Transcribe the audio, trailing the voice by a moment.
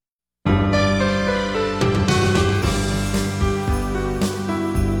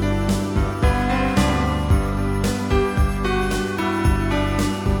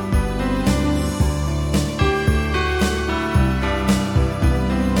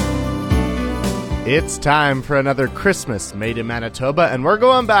It's time for another Christmas made in Manitoba, and we're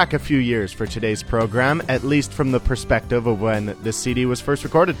going back a few years for today's program, at least from the perspective of when this CD was first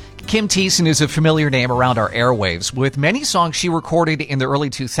recorded. Kim Thiessen is a familiar name around our airwaves, with many songs she recorded in the early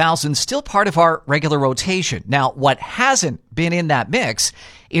 2000s still part of our regular rotation. Now, what hasn't been in that mix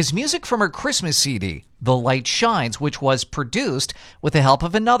is music from her Christmas CD, The Light Shines, which was produced with the help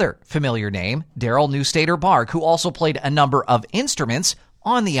of another familiar name, Daryl Newstater-Barg, who also played a number of instruments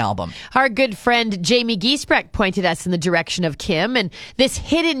on the album. Our good friend Jamie Giesbrecht pointed us in the direction of Kim and this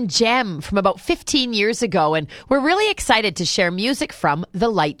hidden gem from about 15 years ago, and we're really excited to share music from The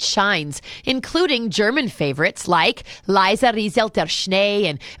Light Shines, including German favorites like Leise rieselt der Schnee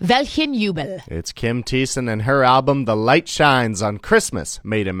and Welchen Jubel. It's Kim Thiessen and her album The Light Shines on Christmas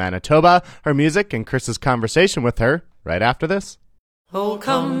made in Manitoba. Her music and Chris's conversation with her right after this. Oh,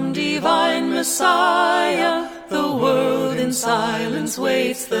 come, divine Messiah, the world in silence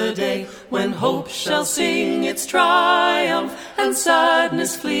waits the day when hope shall sing its triumph and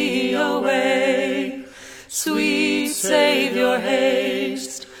sadness flee away. Sweet Savior,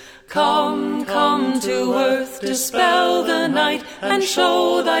 haste. Come, come to earth, dispel the night and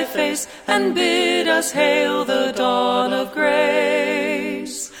show thy face and bid us hail the dawn of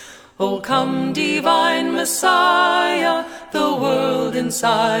grace. Oh, come, divine Messiah, the world in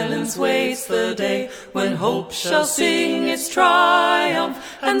silence waits the day when hope shall sing its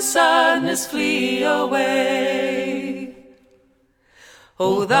triumph and sadness flee away.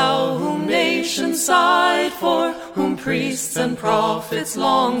 O thou whom nations sighed for, whom priests and prophets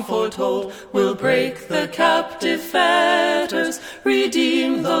long foretold, will break the captive fetters,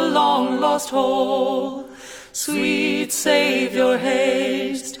 redeem the long-lost hold. Sweet Savior,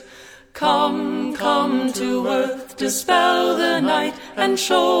 haste. Come, come to earth, dispel the night, and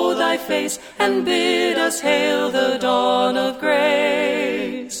show thy face, and bid us hail the dawn of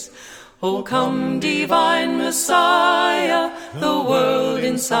grace. O come, divine Messiah, the world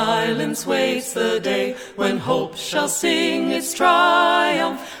in silence waits the day when hope shall sing its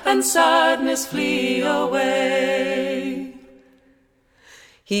triumph, and sadness flee away.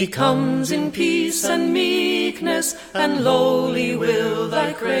 He comes in peace and meekness, and lowly will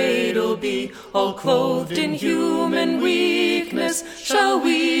thy cradle be. All clothed in human weakness shall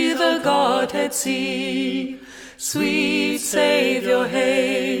we the Godhead see. Sweet Savior,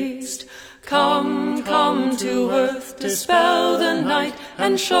 haste. Come, come to earth, dispel the night,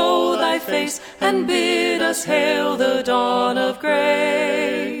 and show thy face, and bid us hail the dawn of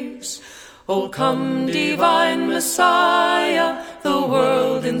grace. O come, divine Messiah, the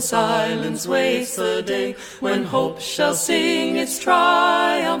world in silence waits the day when hope shall sing its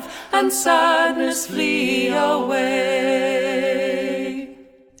triumph and sadness flee away.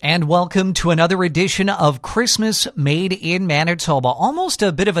 And welcome to another edition of Christmas Made in Manitoba. Almost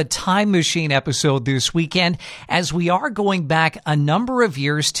a bit of a time machine episode this weekend, as we are going back a number of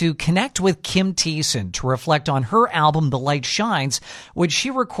years to connect with Kim Thiessen to reflect on her album, The Light Shines, which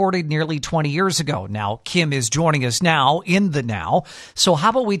she recorded nearly 20 years ago. Now, Kim is joining us now in the now. So how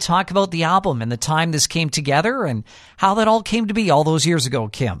about we talk about the album and the time this came together and how that all came to be all those years ago,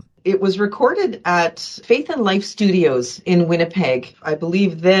 Kim? It was recorded at Faith and Life Studios in Winnipeg. I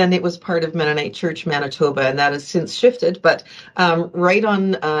believe then it was part of Mennonite Church Manitoba, and that has since shifted, but right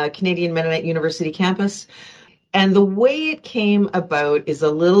on Canadian Mennonite University campus. And the way it came about is a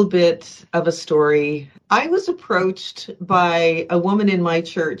little bit of a story. I was approached by a woman in my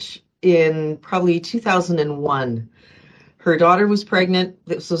church in probably 2001. Her daughter was pregnant.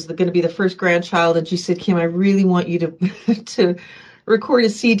 This was going to be the first grandchild, and she said, Kim, I really want you to record a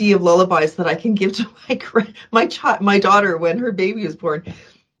CD of lullabies that I can give to my daughter when her baby is born.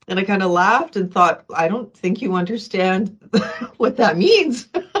 And I kind of laughed and thought, I don't think you understand what that means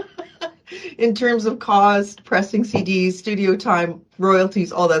in terms of cost, pressing CDs, studio time,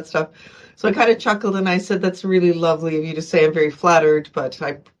 royalties, all that stuff. So I kind of chuckled and I said, that's really lovely of you to say. I'm very flattered, but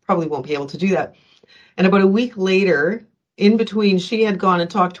I probably won't be able to do that. And about a week later, in between, she had gone and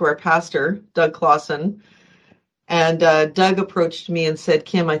talked to our pastor, Doug Clausen. And Doug approached me and said,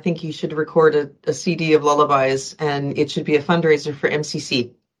 Kim, I think you should record a CD of lullabies, and it should be a fundraiser for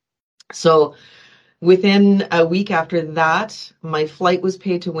MCC. So within a week after that, my flight was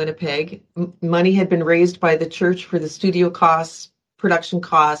paid to Winnipeg. Money had been raised by the church for the studio costs, production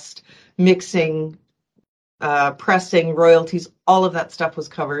cost, mixing, pressing, royalties, all of that stuff was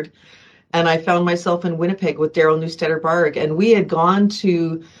covered. And I found myself in Winnipeg with Daryl Newstater-Barg, and we had gone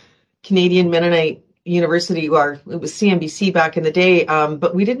to Canadian Mennonite University, or it was CMBC back in the day,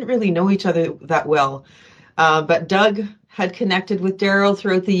 but we didn't really know each other that well. But Doug had connected with Daryl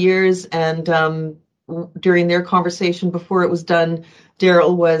throughout the years, and during their conversation before it was done,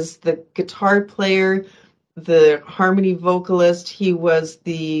 Daryl was the guitar player, the harmony vocalist. He was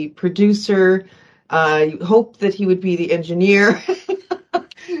the producer. I hoped that he would be the engineer.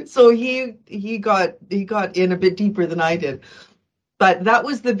 So he got in a bit deeper than I did. But that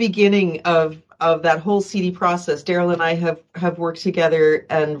was the beginning of that whole CD process. Daryl and I have worked together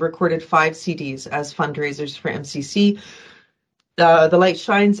and recorded 5 CDs as fundraisers for MCC. The Light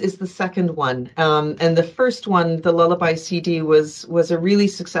Shines is the second one. And the first one, the Lullaby CD, was a really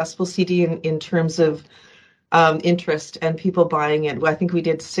successful CD in terms of interest and people buying it. I think we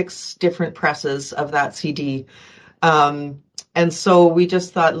did 6 different presses of that CD. And so we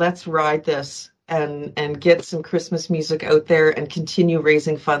just thought, let's ride this and get some Christmas music out there and continue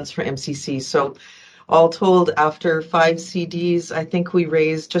raising funds for MCC. So all told, after 5 CDs, I think we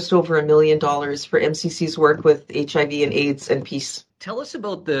raised just over $1 million for MCC's work with HIV and AIDS and peace. Tell us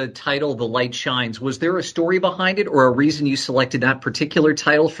about the title, The Light Shines. Was there a story behind it or a reason you selected that particular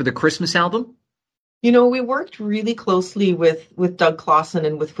title for the Christmas album? You know, we worked really closely with Doug Clausen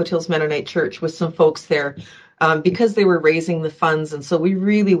and with Foothills Mennonite Church, with some folks there, because they were raising the funds. And so we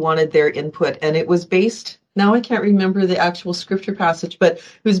really wanted their input. And it was based, now I can't remember the actual scripture passage, but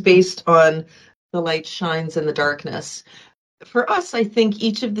it was based on the light shines in the darkness. For us, I think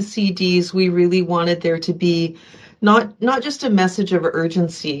each of the CDs, we really wanted there to be not just a message of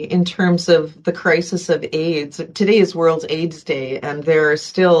urgency in terms of the crisis of AIDS. Today is World AIDS Day, and there are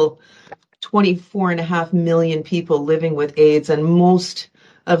still 24.5 million people living with AIDS, and most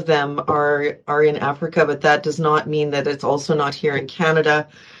of them are in Africa, but that does not mean that it's also not here in Canada.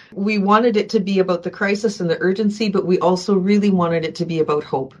 We wanted it to be about the crisis and the urgency, but we also really wanted it to be about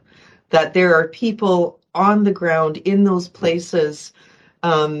hope, that there are people on the ground in those places,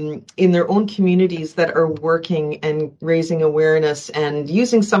 in their own communities, that are working and raising awareness and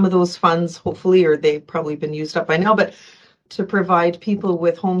using some of those funds, hopefully, or they've probably been used up by now, but to provide people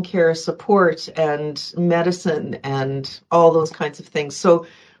with home care support and medicine and all those kinds of things. So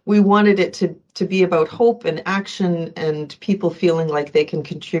we wanted it to be about hope and action and people feeling like they can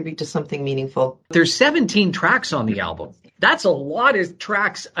contribute to something meaningful. There's 17 tracks on the album. That's a lot of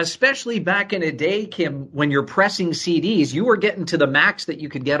tracks, especially back in a day, Kim, when you're pressing CDs. You were getting to the max that you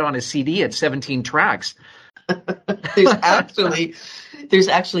could get on a CD at 17 tracks. There's actually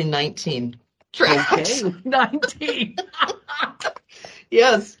 19 tracks. Okay, 19.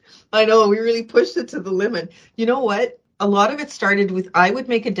 Yes, I know. We really pushed it to the limit. You know what? A lot of it started with, I would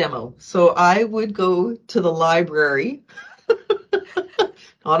make a demo. So I would go to the library,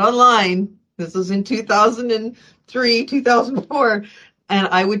 not online. This was in 2003, 2004. And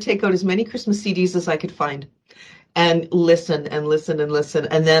I would take out as many Christmas CDs as I could find and listen and listen and listen.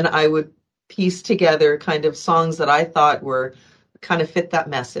 And then I would piece together kind of songs that I thought were kind of fit that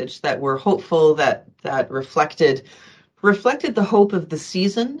message, that were hopeful, that reflected the hope of the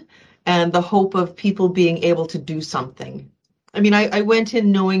season and the hope of people being able to do something. I mean, I went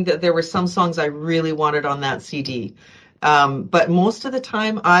in knowing that there were some songs I really wanted on that CD. But most of the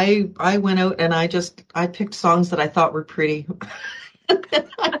time I went out and I picked songs that I thought were pretty.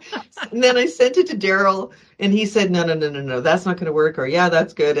 And then I sent it to Daryl and he said, no, that's not going to work. Or yeah,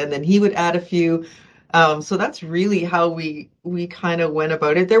 that's good. And then he would add a few. So that's really how we kind of went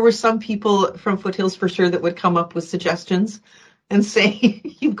about it. There were some people from Foothills for sure that would come up with suggestions and say,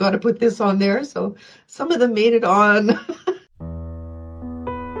 you've got to put this on there. So some of them made it on.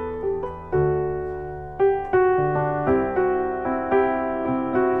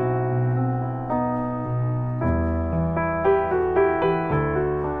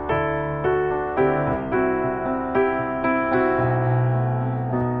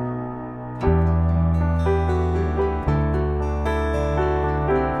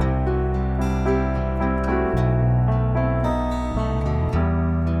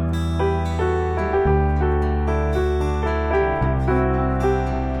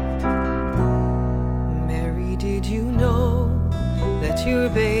 Your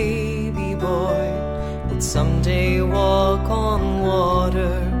baby boy would someday walk on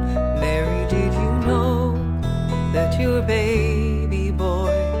water. Mary, did you know that your baby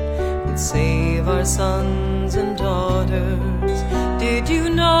boy would save our sons and daughters? Did you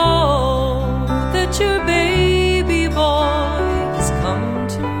know that your baby boy has come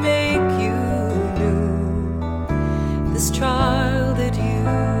to make you new? This child that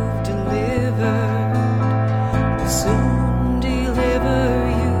you've delivered will soon deliver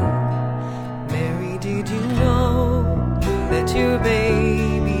you. Mary, did you know that your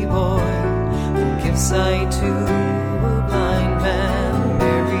baby boy will give sight to a blind man?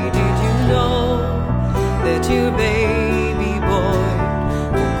 Mary, did you know that your baby boy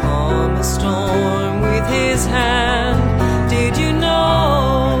will calm a storm with his hand? Did you know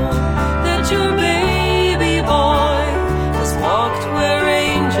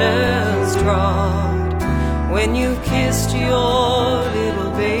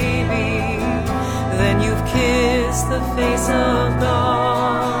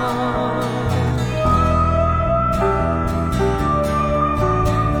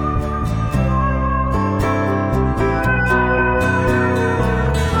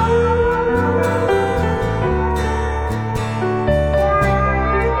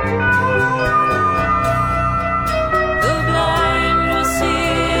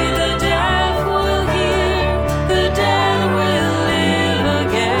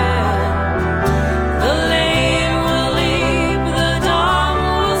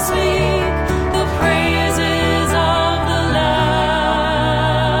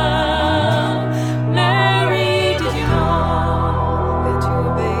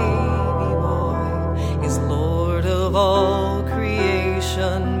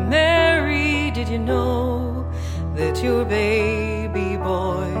that your baby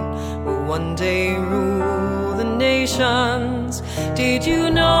boy will one day rule the nations. Did you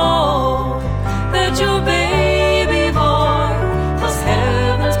know that your baby boy was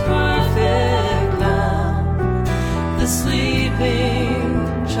heaven's perfect lamb? The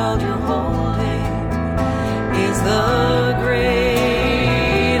sleeping child you're holding is the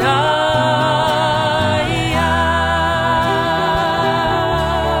great I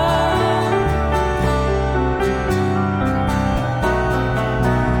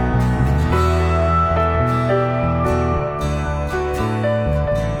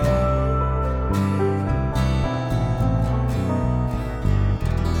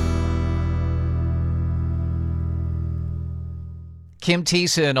Kim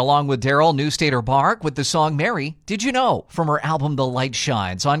Thiessen, along with Daryl Newstater Bark, with the song Mary, Did You Know? From her album The Light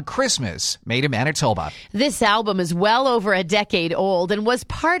Shines on Christmas, made in Manitoba. This album is well over a decade old and was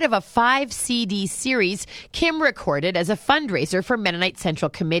part of a 5-CD series Kim recorded as a fundraiser for Mennonite Central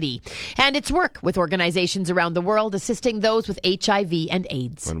Committee, and its work with organizations around the world assisting those with HIV and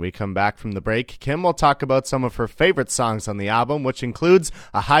AIDS. When we come back from the break, Kim will talk about some of her favorite songs on the album, which includes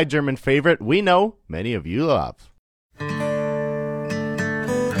a High German favorite we know many of you love.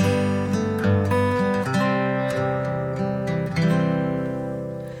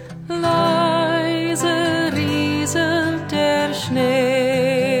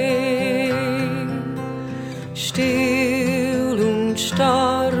 Still und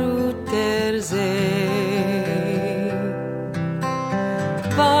starr ruht der See.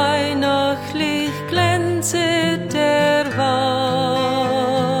 Weihnachtlich glänzet der Wald.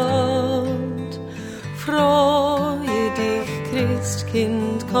 Freue dich,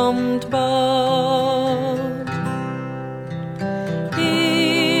 Christkind kommt bald.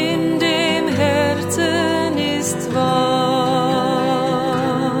 In dem Herzen ist's wahr.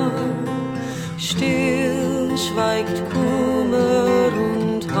 Still schweigt Kummer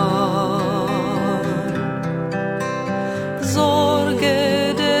und Harm.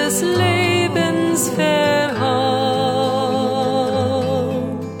 Sorge des Lebens verhallt.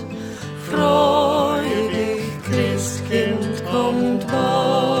 Freue dich, Christkind kommt bald.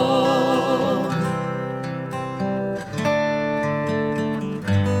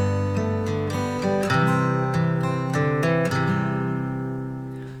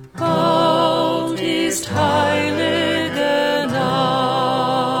 Bald ist heilige Nacht,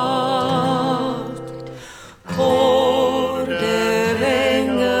 Chor der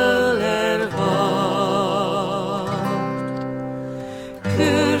Engel erwacht.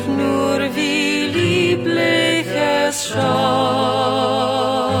 Hört nur, wie lieblich es schaut.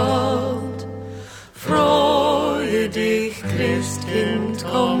 Freue dich, Christkind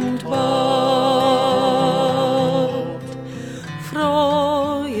kommt bald.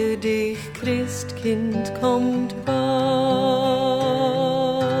 Freue dich, Christkind kommt bald.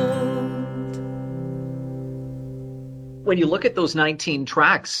 When you look at those 19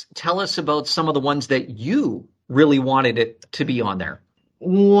 tracks, tell us about some of the ones that you really wanted it to be on there.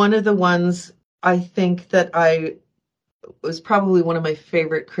 One of the ones I think that was probably one of my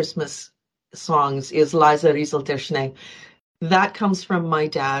favorite Christmas songs is Leise rieselt der Schnee. That comes from my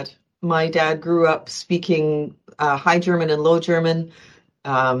dad. My dad grew up speaking High German and Low German.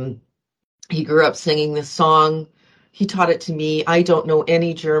 He grew up singing this song. He taught it to me. I don't know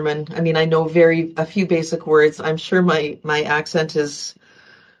any German. I mean, I know a few basic words. I'm sure my accent has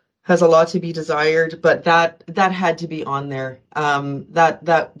a lot to be desired, but that had to be on there.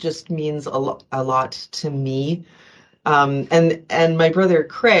 That just means a lot to me. And my brother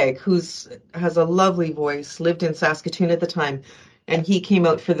Craig, has a lovely voice, lived in Saskatoon at the time, and he came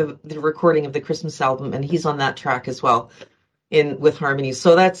out for the recording of the Christmas album, and he's on that track as well, with harmonies.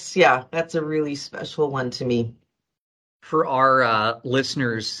 So that's a really special one to me. For our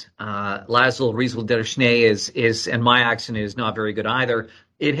listeners, Laszlo Riesel der Schnee is, and my accent is not very good either.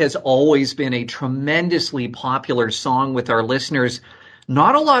 It has always been a tremendously popular song with our listeners.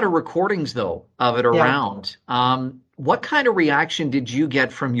 Not a lot of recordings, though, of it around. What kind of reaction did you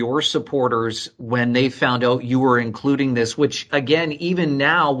get from your supporters when they found out you were including this, which, again, even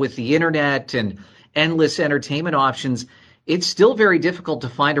now with the internet and endless entertainment options, it's still very difficult to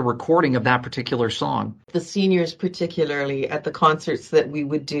find a recording of that particular song. The seniors, particularly at the concerts that we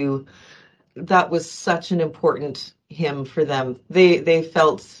would do, that was such an important hymn for them. I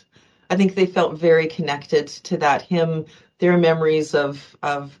think they felt very connected to that hymn, their memories of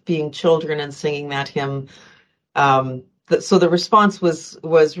being children and singing that hymn. So the response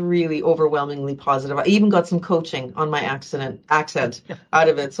was really overwhelmingly positive. I even got some coaching on my accent out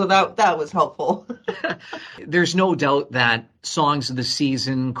of it. So that was helpful. There's no doubt that songs of the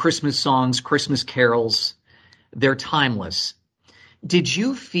season, Christmas songs, Christmas carols, they're timeless. Did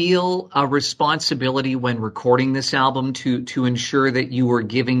you feel a responsibility when recording this album to ensure that you were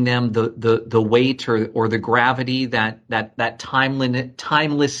giving them the weight or the gravity that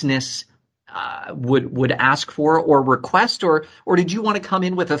timelessness would ask for or request, or did you want to come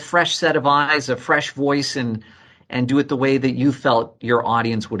in with a fresh set of eyes, a fresh voice, and do it the way that you felt your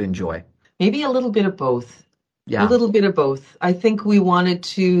audience would enjoy? Maybe a little bit of both. Yeah. A little bit of both. I think we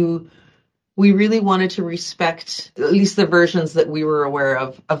really wanted to respect at least the versions that we were aware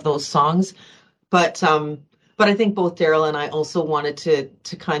of those songs. But I think both Daryl and I also wanted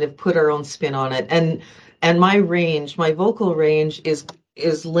to kind of put our own spin on it. And my vocal range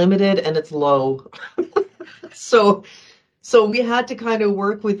is limited and it's low. So we had to kind of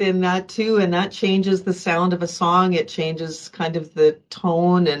work within that too, and that changes the sound of a song. It changes kind of the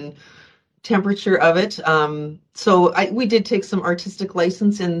tone and temperature of it. We did take some artistic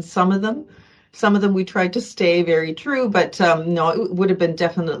license in some of them. Some of them we tried to stay very true, but no, it would have been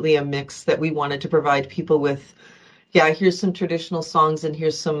definitely a mix that we wanted to provide people with. Yeah, here's some traditional songs and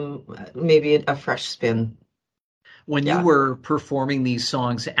here's some maybe a fresh spin. When you were performing these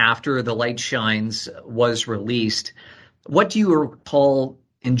songs after The Light Shines was released, what do you recall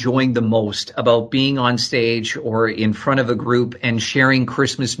enjoying the most about being on stage or in front of a group and sharing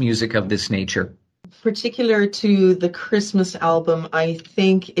Christmas music of this nature? Particular to the Christmas album, I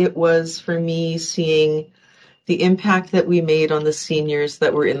think it was for me seeing the impact that we made on the seniors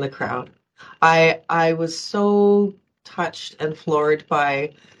that were in the crowd. I was so touched and floored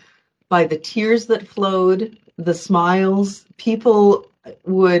by the tears that flowed, the smiles.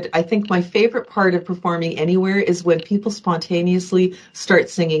 I think my favorite part of performing anywhere is when people spontaneously start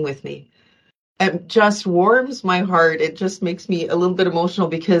singing with me. It just warms my heart. It just makes me a little bit emotional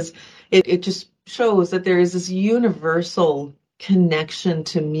because it just shows that there is this universal connection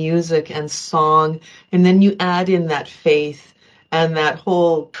to music and song. And then you add in that faith and that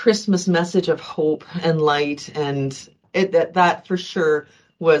whole Christmas message of hope and light. And that for sure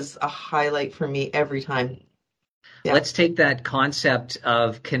was a highlight for me every time. Yeah. Let's take that concept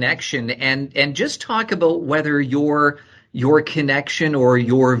of connection and just talk about whether your connection or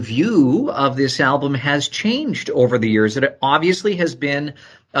your view of this album has changed over the years. It obviously has been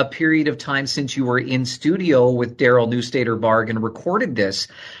a period of time since you were in studio with Daryl Newstater-Barg and recorded this.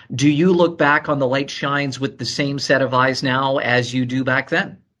 Do you look back on The Light Shines with the same set of eyes now as you do back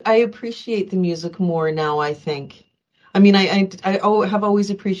then? I appreciate the music more now, I think. I mean, I have always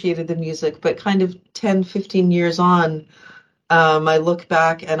appreciated the music, but kind of 10, 15 years on, I look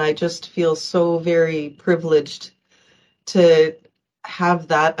back and I just feel so very privileged to have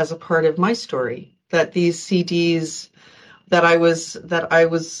that as a part of my story, that these CDs that I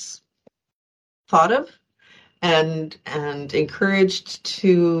was thought of and encouraged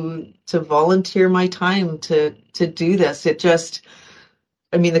to volunteer my time to do this.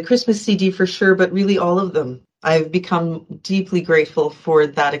 The Christmas CD for sure, but really all of them. I've become deeply grateful for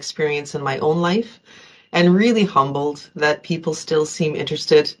that experience in my own life and really humbled that people still seem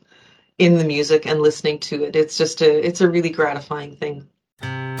interested in the music and listening to it. It's a really gratifying thing.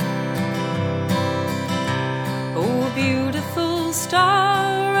 Oh, beautiful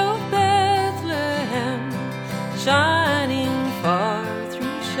star of Bethlehem, shining far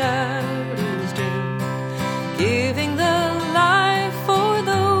through shadows dim, giving the life for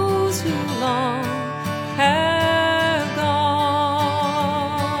those who long have gone,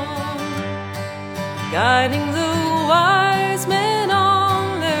 guiding the wise men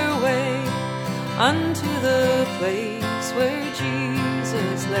on their way unto the place where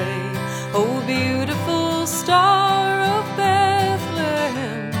Jesus lay. Oh, beautiful star of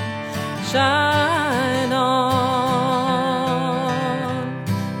Bethlehem, shine on.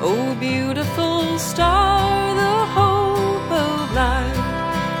 Oh, beautiful star, the hope of life,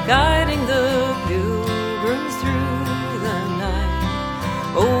 guiding the pilgrims through the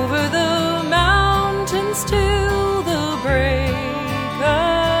night, over the mountains till the break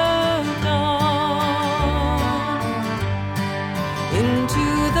of dawn,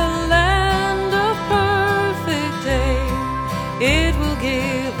 into the land of perfect day. It will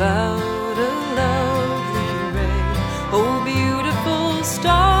give out a lovely ray. Oh, beautiful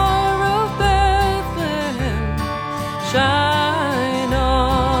star of Bethlehem, shine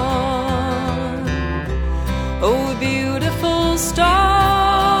on. Oh, beautiful star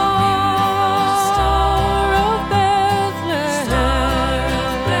of Bethlehem,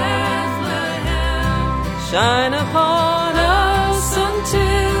 shine upon us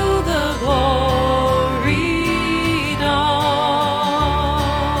until the glory dawn.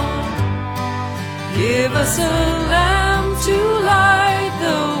 Give us a lamp to light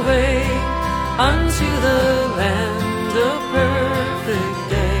the way unto the land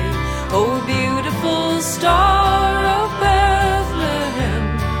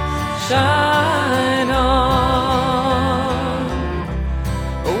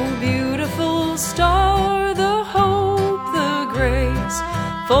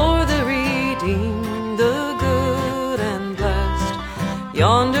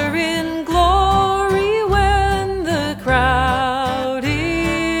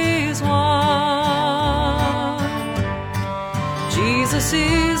Jesus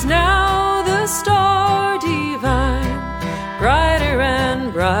is now the star divine, brighter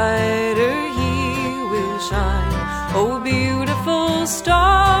and brighter he will shine. Oh, beautiful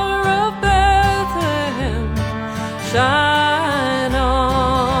star of Bethlehem, shine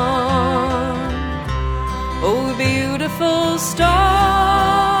on. Oh, beautiful star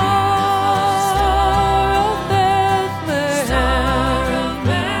of Bethlehem,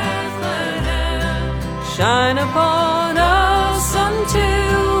 shine upon us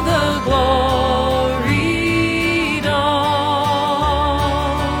until the glory dawn.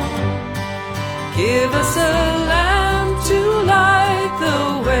 Give us a lamp to light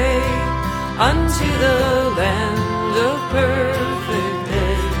the way unto the land of perfect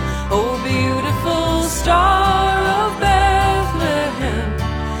day. Oh, beautiful star of Bethlehem,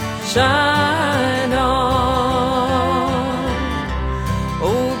 shine on.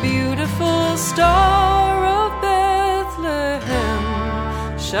 Oh, beautiful star of Bethlehem,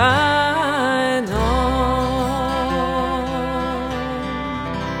 shine on.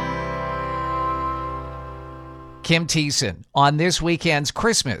 Kim Thiessen on this weekend's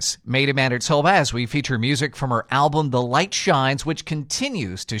Christmas Made in Manitoba as we feature music from her album The Light Shines, which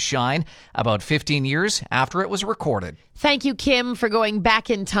continues to shine about 15 years after it was recorded. Thank you, Kim, for going back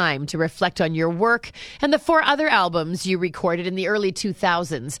in time to reflect on your work and the 4 other albums you recorded in the early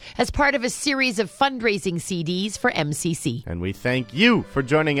 2000s as part of a series of fundraising CDs for MCC. And we thank you for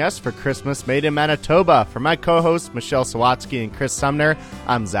joining us for Christmas Made in Manitoba. For my co-hosts, Michelle Sawatsky and Chris Sumner,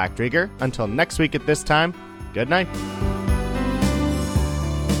 I'm Zach Drieger. Until next week at this time, good night.